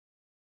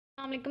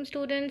Assalamualaikum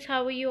students,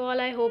 how are you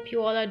all? I hope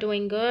you all are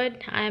doing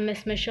good. I am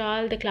Miss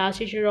Mishal, the class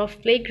teacher of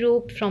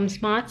Playgroup from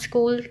Smart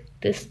School,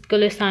 this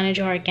Gulistan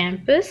Johar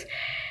campus.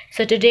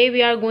 So today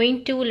we are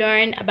going to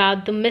learn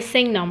about the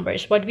missing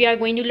numbers. What we are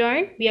going to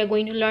learn? We are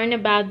going to learn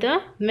about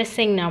the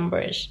missing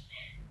numbers.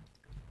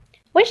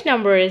 Which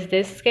number is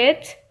this,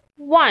 kids?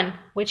 1.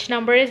 Which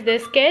number is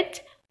this,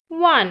 kids?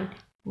 1.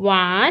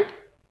 1.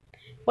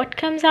 What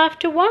comes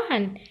after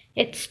 1?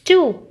 It's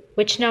 2.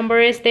 Which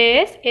number is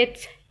this?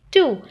 It's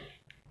 2.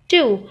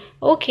 2.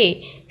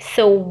 Okay,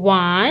 so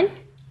 1,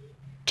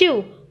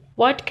 2.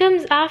 What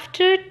comes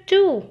after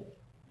 2?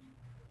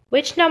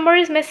 Which number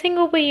is missing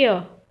over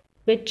here?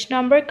 Which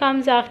number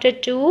comes after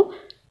 2?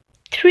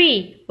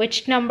 3.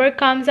 Which number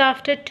comes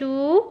after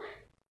 2?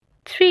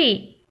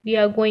 3. We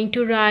are going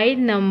to write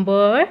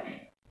number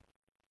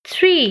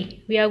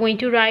 3. We are going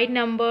to write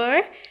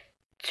number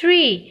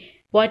 3.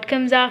 What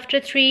comes after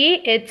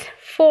 3? It's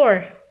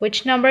 4.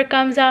 Which number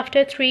comes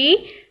after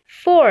 3?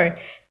 4.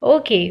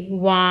 Okay,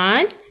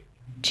 1,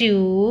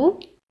 2,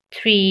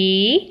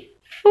 3,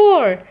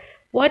 4.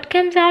 What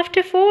comes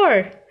after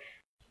 4?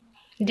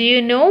 Do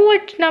you know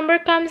what number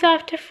comes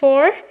after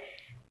 4?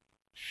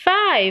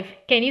 5.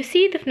 Can you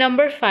see the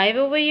number 5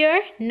 over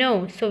here?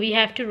 No. So we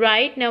have to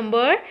write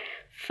number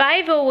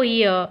 5 over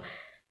here.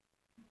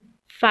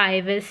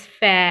 5 is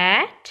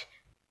fat,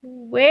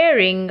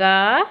 wearing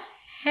a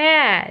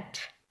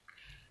hat.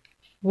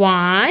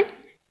 1,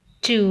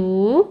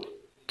 2,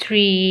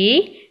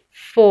 3,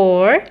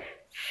 4,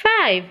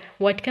 5.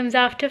 What comes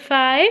after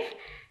 5?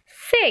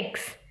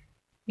 6.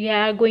 We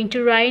are going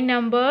to write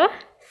number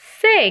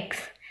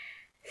 6.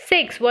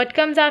 6. What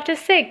comes after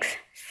 6?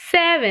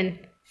 7.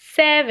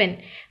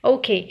 7.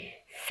 Okay.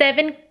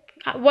 7.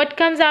 What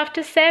comes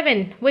after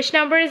 7? Which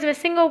number is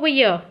missing over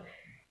here?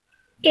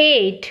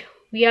 8.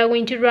 We are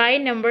going to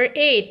write number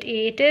 8.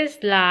 8 is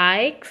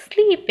like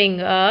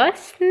sleeping, a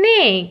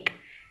snake.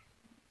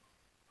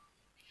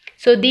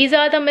 So these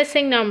are the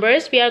missing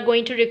numbers. We are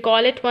going to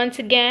recall it once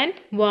again.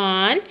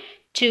 1,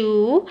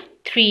 2,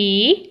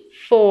 3,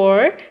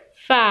 4,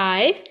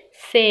 5,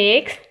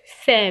 6,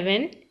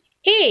 7,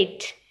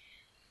 8.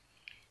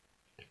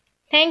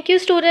 Thank you,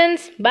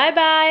 students.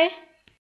 Bye-bye.